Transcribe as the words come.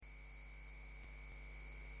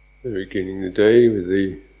Beginning the day with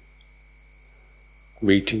the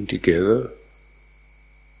meeting together,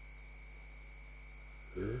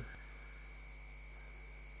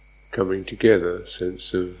 coming together,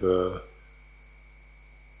 sense of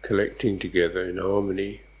collecting together in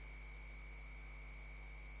harmony.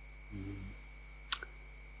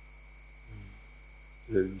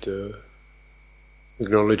 And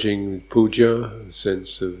acknowledging puja, a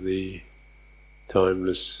sense of the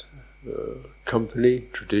timeless company,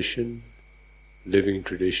 tradition, living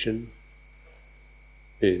tradition,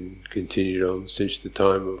 continued on since the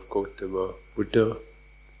time of Gautama Buddha,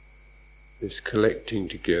 this collecting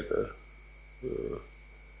together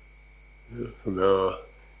from our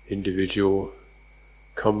individual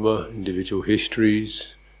karma, individual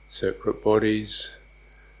histories, separate bodies,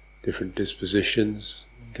 different dispositions,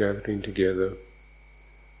 gathering together,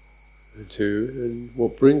 and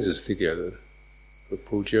what brings us together. For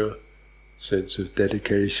puja, sense of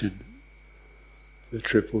dedication, the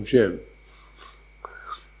triple gem.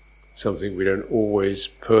 Something we don't always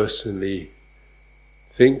personally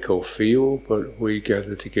think or feel, but we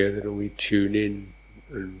gather together and we tune in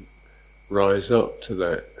and rise up to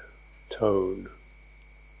that tone.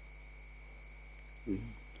 And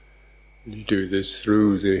you do this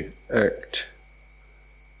through the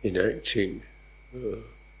enacting,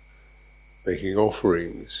 making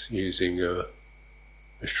offerings, using a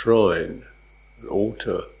shrine, an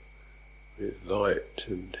altar with light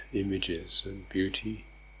and images and beauty,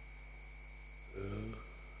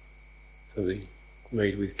 something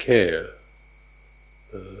made with care,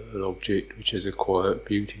 an object which has a quiet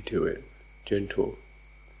beauty to it, gentle,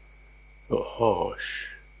 not harsh,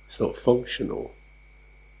 it's not functional,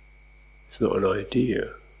 it's not an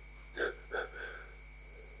idea.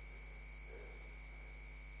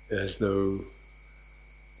 It has no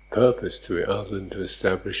purpose to it other than to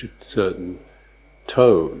establish a certain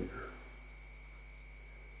tone,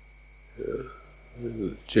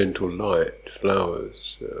 gentle light,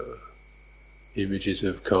 flowers, images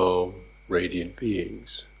of calm, radiant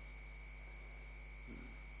beings,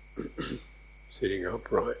 sitting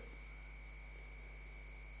upright.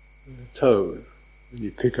 And the tone, when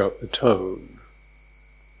you pick up the tone,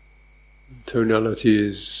 tonality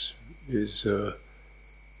is an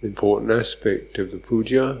important aspect of the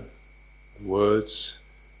puja. Words,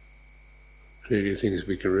 clearly things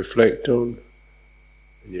we can reflect on,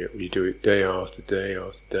 and yet we do it day after day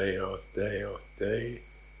after day after day after day.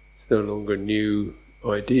 It's no longer new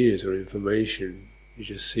ideas or information, you're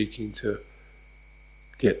just seeking to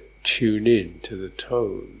tune in to the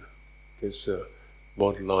tone, because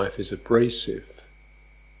modern life is abrasive,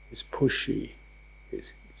 it's pushy,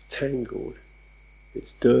 it's tangled,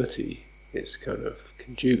 it's dirty, it's kind of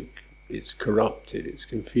it's corrupted, it's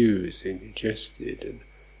confused, congested and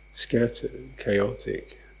scattered and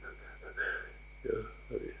chaotic.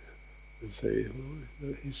 And say,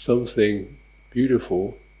 well, it's something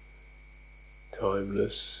beautiful,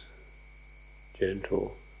 timeless,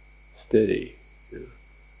 gentle, steady. And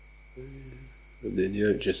then you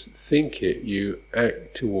don't just think it, you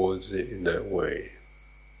act towards it in that way.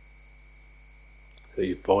 So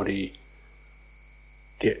your body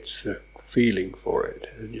gets the feeling for it,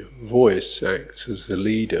 and your voice acts as the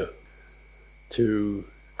leader to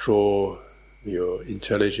draw your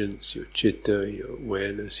intelligence, your chitta, your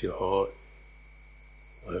awareness, your heart,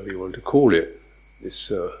 whatever you want to call it, this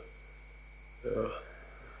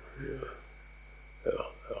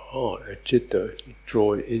heart, a chitta, you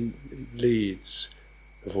draw it in, it leads,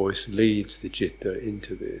 the voice leads the chitta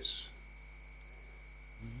into this.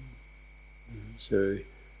 So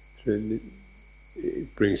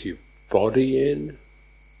it brings your body in.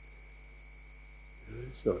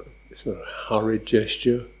 It's not a hurried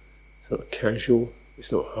gesture. It's not casual.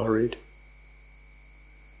 It's not hurried.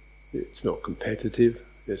 It's not competitive.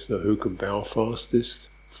 There's no who can bow fastest.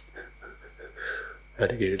 How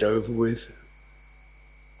to get it over with.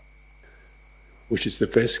 Which is the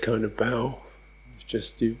best kind of bow. It's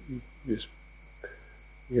just you get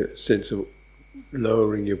a sense of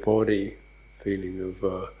lowering your body, feeling of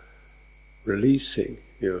releasing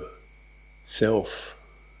your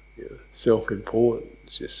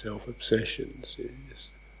self-importance, your self-obsessions, just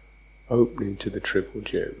opening to the triple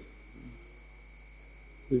gem.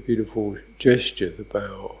 The beautiful gesture, the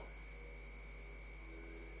bow.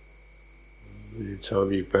 Every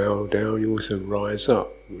time you bow down, you also rise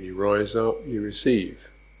up. When you rise up, you receive.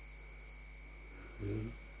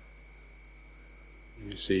 You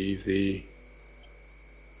receive the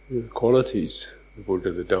qualities, the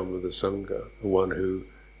Buddha, the Dhamma, the Sangha, the one who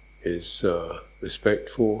is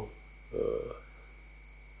respectful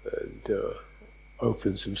and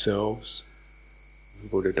opens themselves,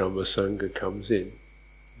 Buddha Dhamma Sangha comes in.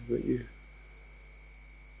 But as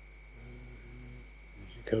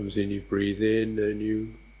it comes in, you breathe in and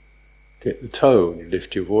you get the tone, you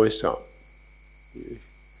lift your voice up.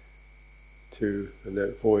 And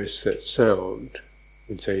that voice, that sound,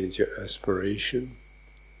 contains your aspiration.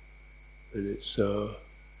 And it's a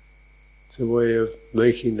way of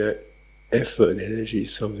making that effort and energy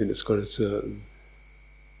something that's got a certain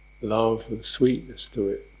love and sweetness to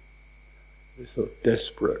it. It's not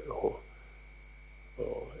desperate or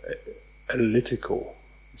analytical,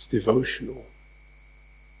 it's devotional.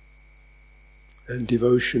 And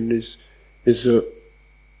devotion is a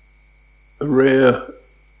rare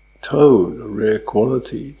tone, a rare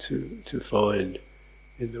quality to find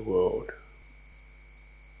in the world.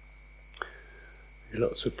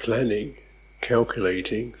 Lots of planning,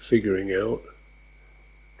 calculating, figuring out,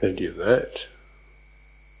 plenty of that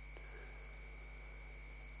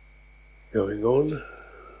going on.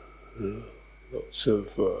 Lots of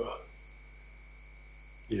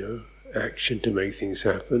action to make things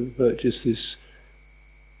happen, but just this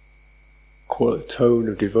tone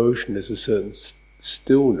of devotion has a certain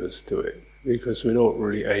stillness to it, because we're not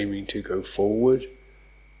really aiming to go forward,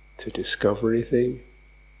 to discover anything,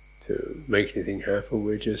 to make anything happen.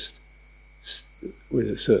 We're just with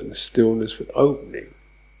a certain stillness, with opening,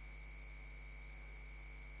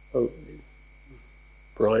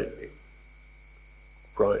 brightening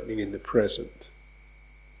in the present.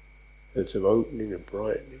 Sense of opening and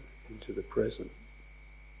brightening into the present.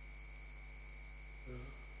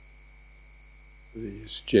 And then you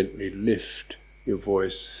just gently lift your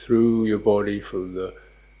voice through your body, from the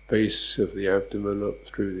base of the abdomen up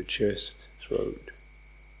through the chest, throat.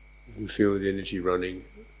 You feel the energy running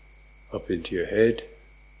up into your head.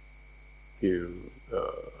 You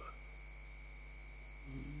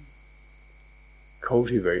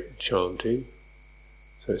cultivate chanting,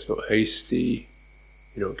 so it's not hasty.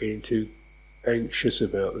 You're not getting too anxious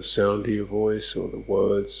about the sound of your voice or the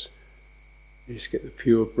words. You just get the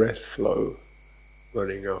pure breath flow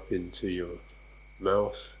running up into your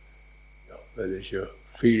mouth. And as you're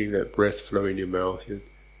feeling that breath flow in your mouth, you're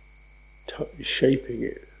shaping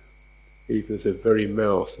it. Even the very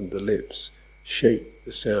mouth and the lips shape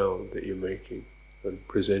the sound that you're making and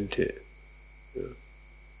present it. And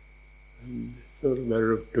it's not a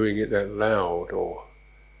matter of doing it that loud,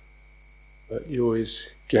 but you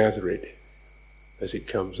always gather it as it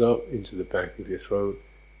comes up into the back of your throat.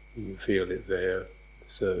 You can feel it there,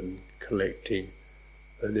 certain collecting,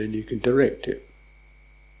 and then you can direct it.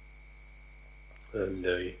 And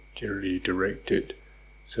generally you direct it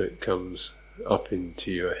so it comes up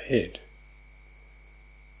into your head.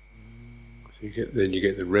 So then you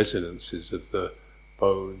get the resonances of the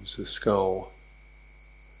bones, the skull.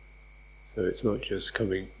 So it's not just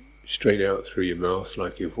coming straight out through your mouth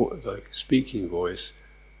like a speaking voice,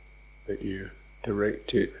 but you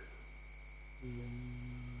direct it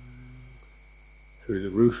through the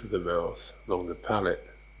roof of the mouth, along the palate.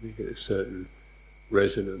 You get a certain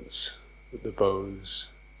resonance that the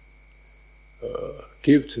bones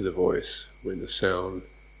give to the voice when the sound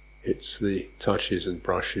hits the touches and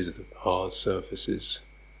brushes the hard surfaces.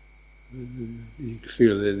 You can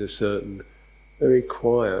feel then a certain very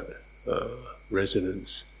quiet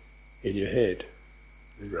resonance in your head,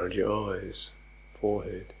 around your eyes,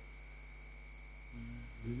 forehead.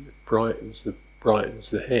 It brightens the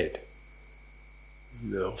head.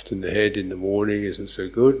 And often the head in the morning isn't so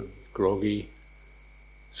good, groggy,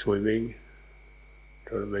 swimming,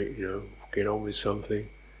 trying to get on with something.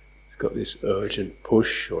 It's got this urgent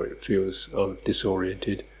push, or it feels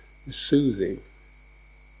disoriented. It's soothing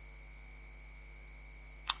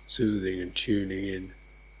and tuning in.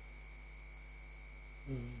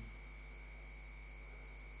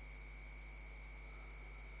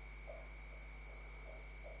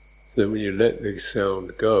 So when you let the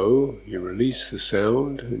sound go, you release the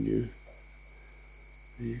sound, and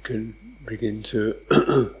you can begin to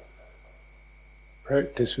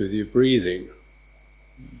practice with your breathing.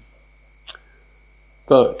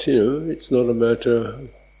 But it's not a matter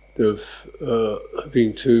of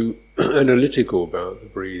being too analytical about the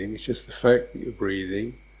breathing. It's just the fact that you're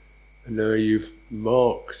breathing, and now you've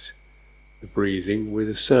marked the breathing with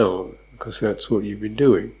a sound, because that's what you've been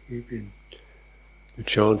doing. The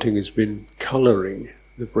chanting has been colouring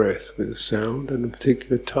the breath with a sound and a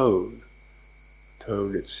particular tone.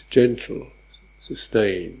 It's gentle,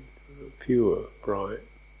 sustained, pure, bright.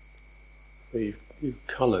 So you've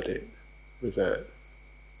coloured it with that.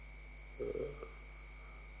 It's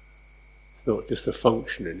not just a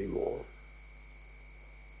function anymore.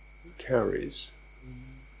 It carries.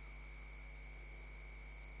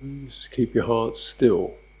 Just keep your heart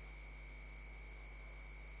still.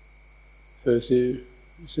 So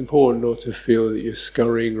it's important not to feel that you're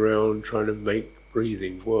scurrying around trying to make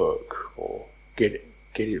breathing work or get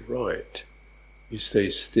it right. You stay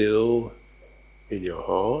still in your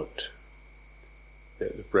heart,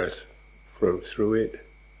 let the breath flow through it,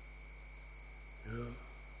 and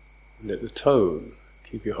let the tone,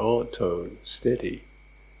 keep your heart tone steady.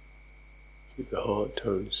 Keep the heart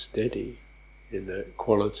tone steady in that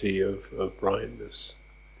quality of brightness.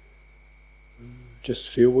 Just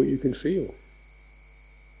feel what you can feel.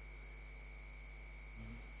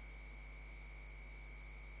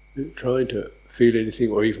 Not trying to feel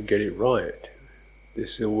anything or even get it right.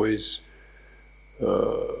 This always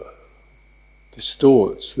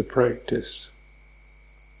distorts the practice.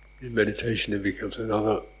 In meditation it becomes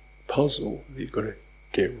another puzzle that you've got to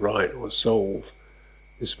get right or solve.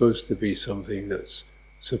 It's supposed to be something that's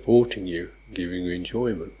supporting you, giving you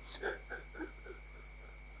enjoyment.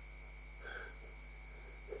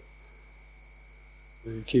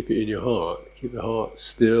 And keep it in your heart. Keep the heart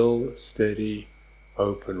still, steady,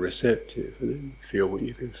 open, receptive, and then feel what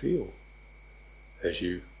you can feel as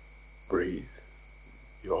you breathe.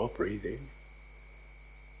 You are breathing.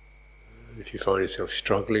 And if you find yourself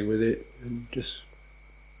struggling with it, then just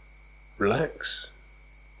relax.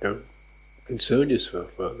 Don't concern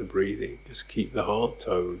yourself about the breathing. Just keep the heart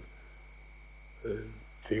tone and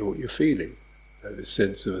feel what you're feeling. Have a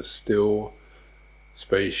sense of a still,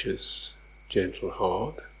 spacious, gentle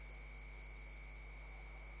heart.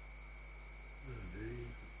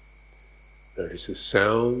 Notice the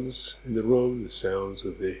sounds in the room, the sounds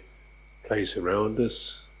of the place around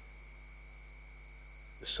us,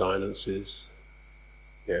 the silences,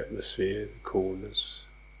 the atmosphere, the coolness.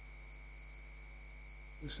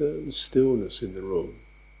 A certain stillness in the room.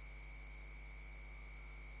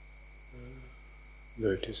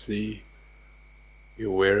 Notice you're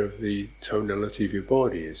aware of the tonality of your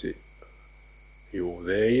body. Are you all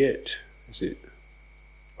there yet? Is it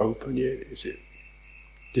open yet? Is it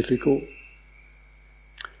difficult?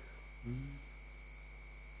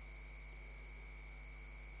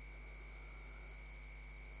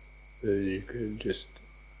 Then you can just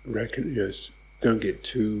recognize, don't get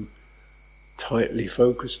too tightly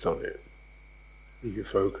focused on it. Your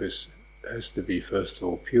focus has to be first of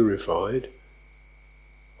all purified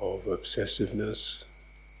of obsessiveness,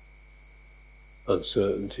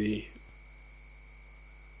 uncertainty,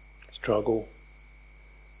 struggle,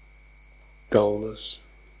 dullness.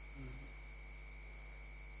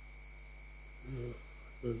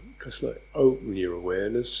 Just like open your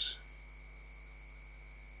awareness,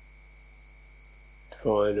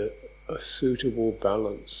 find a suitable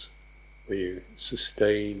balance where you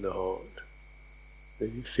sustain the heart,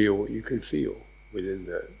 then you feel what you can feel within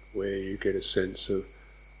that, where you get a sense of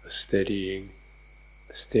a steadying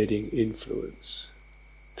influence.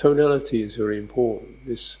 Tonality is very important,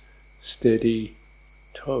 this steady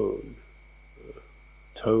tone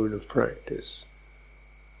of practice.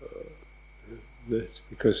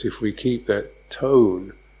 Because if we keep that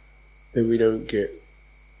tone, then we don't get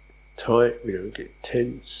tight, we don't get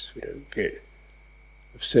tense, we don't get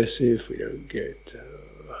obsessive, we don't get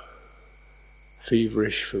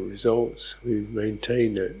feverish for results. We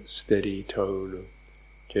maintain that steady tone of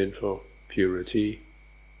gentle purity.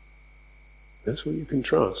 That's what you can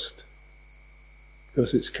trust,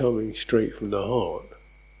 because it's coming straight from the heart.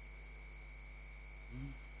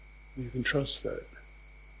 You can trust that.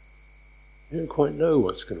 You don't quite know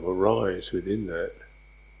what's going to arise within that,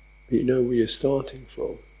 but you know where you're starting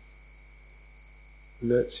from.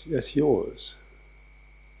 And that's yours.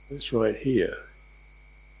 That's right here.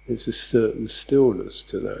 There's a certain stillness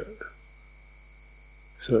to that,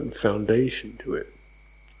 a certain foundation to it.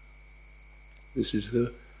 This is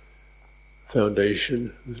the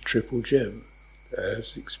foundation of the triple gem,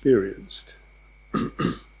 as experienced.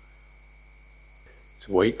 It's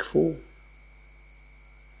wakeful,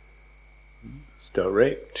 it's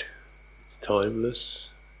direct, it's timeless,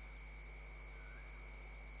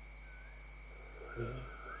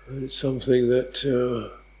 and it's something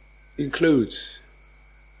that includes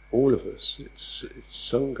all of us. It's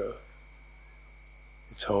Sangha,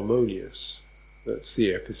 it's harmonious. That's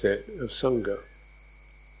the epithet of Sangha.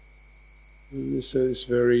 And so this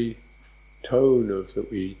very tone that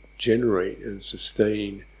we generate and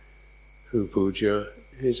sustain through puja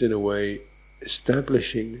is in a way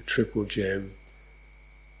establishing the triple gem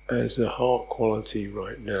as a heart quality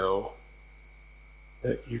right now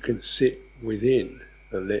that you can sit within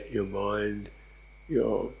and let your mind,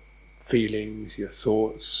 your feelings, your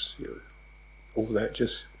thoughts, all that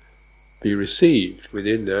just be received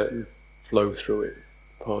within that and flow through it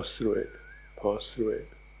pass through it, pass through it,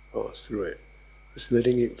 pass through it. Just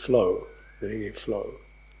letting it flow, letting it flow.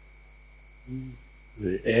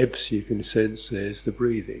 When it ebbs, you can sense there's the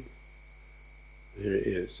breathing. There it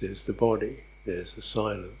is, there's the body, there's the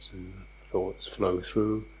silence, and the thoughts flow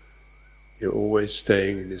through. You're always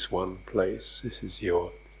staying in this one place. This is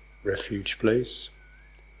your refuge place.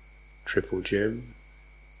 Triple gem.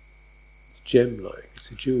 It's gem-like,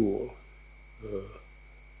 it's a jewel. And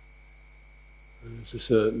there's a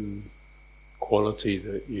certain quality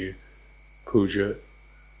that Puja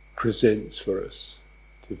presents for us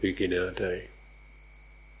to begin our day.